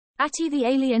Atty the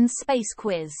Aliens Space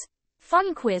Quiz.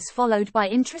 Fun quiz followed by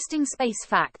interesting space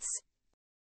facts.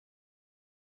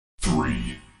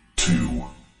 3, 2,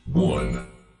 1,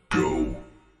 go.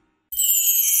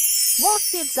 What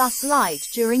gives us light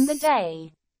during the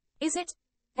day? Is it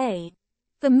A,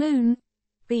 the moon,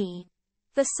 B,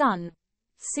 the sun,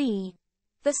 C,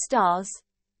 the stars,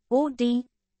 or D,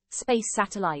 space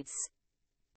satellites?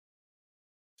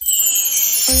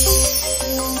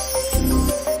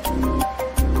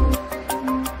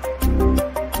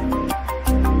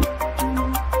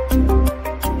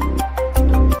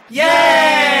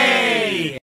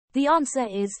 Yay! The answer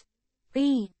is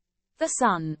B, the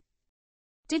sun.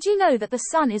 Did you know that the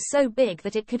sun is so big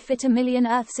that it could fit 1 million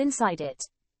Earths inside it?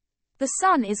 The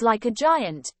sun is like a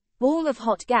giant ball of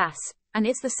hot gas, and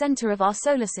it's the center of our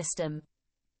solar system.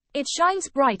 It shines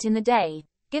bright in the day,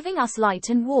 giving us light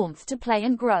and warmth to play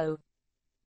and grow.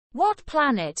 What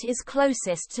planet is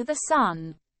closest to the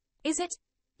sun? Is it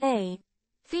A,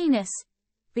 Venus,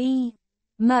 B,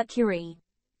 Mercury,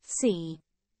 C,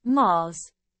 Mars,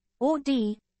 or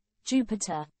D,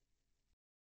 Jupiter?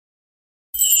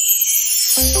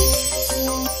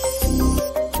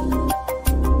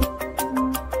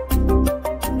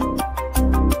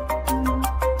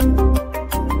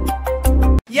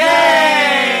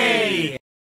 Yay!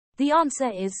 The answer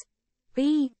is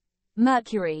B,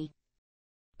 Mercury.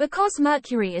 Because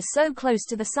Mercury is so close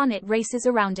to the sun, it races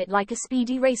around it like a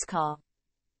speedy race car.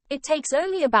 It takes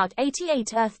only about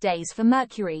 88 Earth days for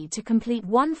Mercury to complete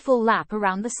one full lap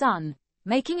around the sun,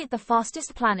 making it the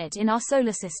fastest planet in our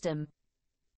solar system.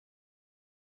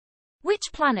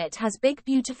 Which planet has big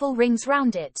beautiful rings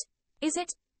round it? Is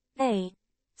it A,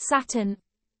 Saturn,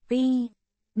 B,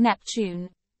 Neptune,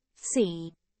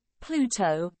 C,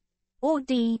 Pluto, or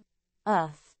D,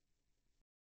 Earth?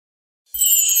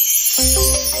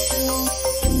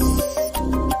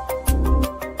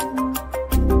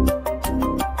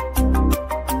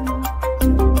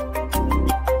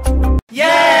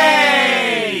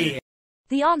 Yay!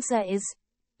 The answer is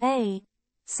A,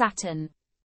 Saturn.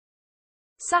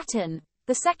 Saturn,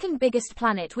 the second biggest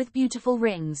planet with beautiful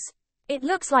rings. It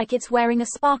looks like it's wearing a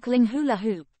sparkling hula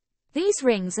hoop. These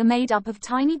rings are made up of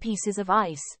tiny pieces of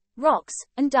ice, rocks,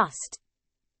 and dust.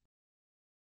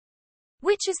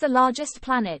 Which is the largest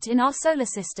planet in our solar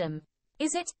system?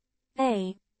 Is it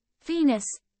A, Venus,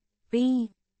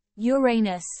 B,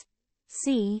 Uranus,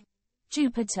 C,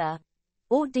 Jupiter,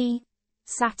 or D,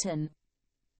 Saturn?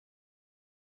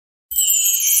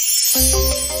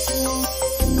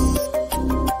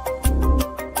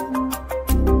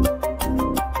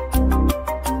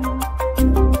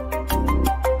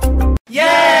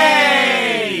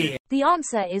 Yay! The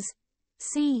answer is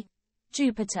C,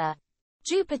 Jupiter.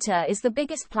 Jupiter is the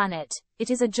biggest planet. It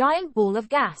is a giant ball of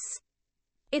gas.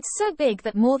 It's so big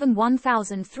that more than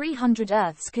 1,300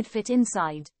 Earths could fit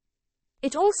inside.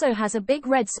 It also has a big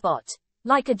red spot,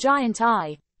 like a giant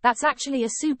eye, that's actually a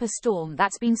superstorm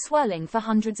that's been swirling for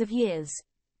hundreds of years.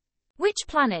 Which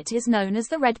planet is known as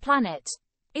the Red Planet?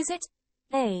 Is it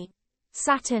A,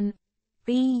 Saturn,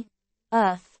 B,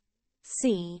 Earth,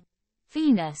 C,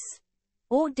 Venus,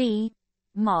 or D,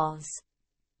 Mars?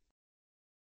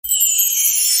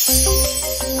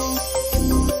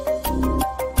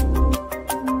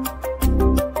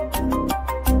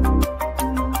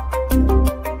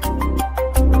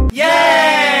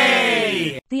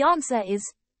 Yay! The answer is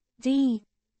D,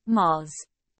 Mars.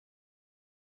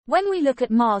 When we look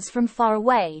at Mars from far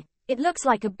away, it looks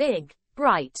like a big,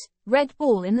 bright, red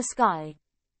ball in the sky.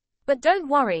 But don't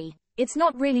worry, it's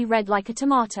not really red like a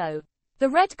tomato. The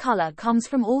red color comes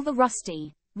from all the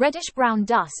rusty, reddish-brown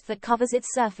dust that covers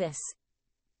its surface.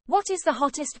 What is the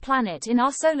hottest planet in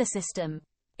our solar system?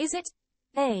 Is it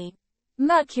A,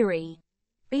 Mercury,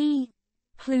 B,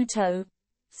 Pluto,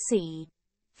 C,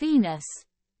 Venus,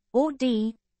 or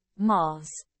D, Mars?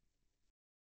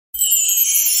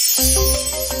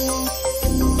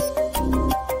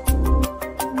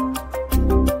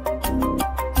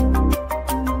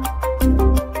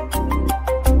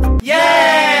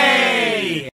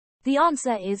 Yay! The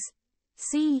answer is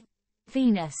C,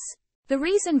 Venus. The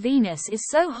reason Venus is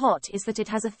so hot is that it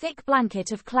has a thick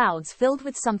blanket of clouds filled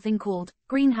with something called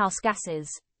greenhouse gases.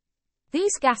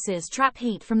 These gases trap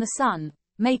heat from the sun,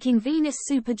 making Venus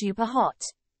super-duper hot.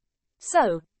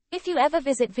 So, if you ever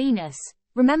visit Venus,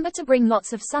 remember to bring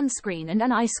lots of sunscreen and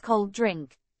an ice-cold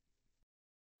drink.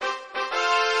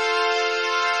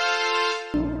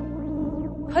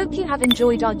 Hope you have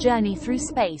enjoyed our journey through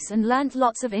space and learned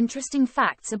lots of interesting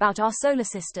facts about our solar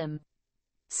system.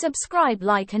 Subscribe,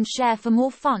 like and share for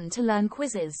more fun to learn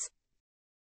quizzes.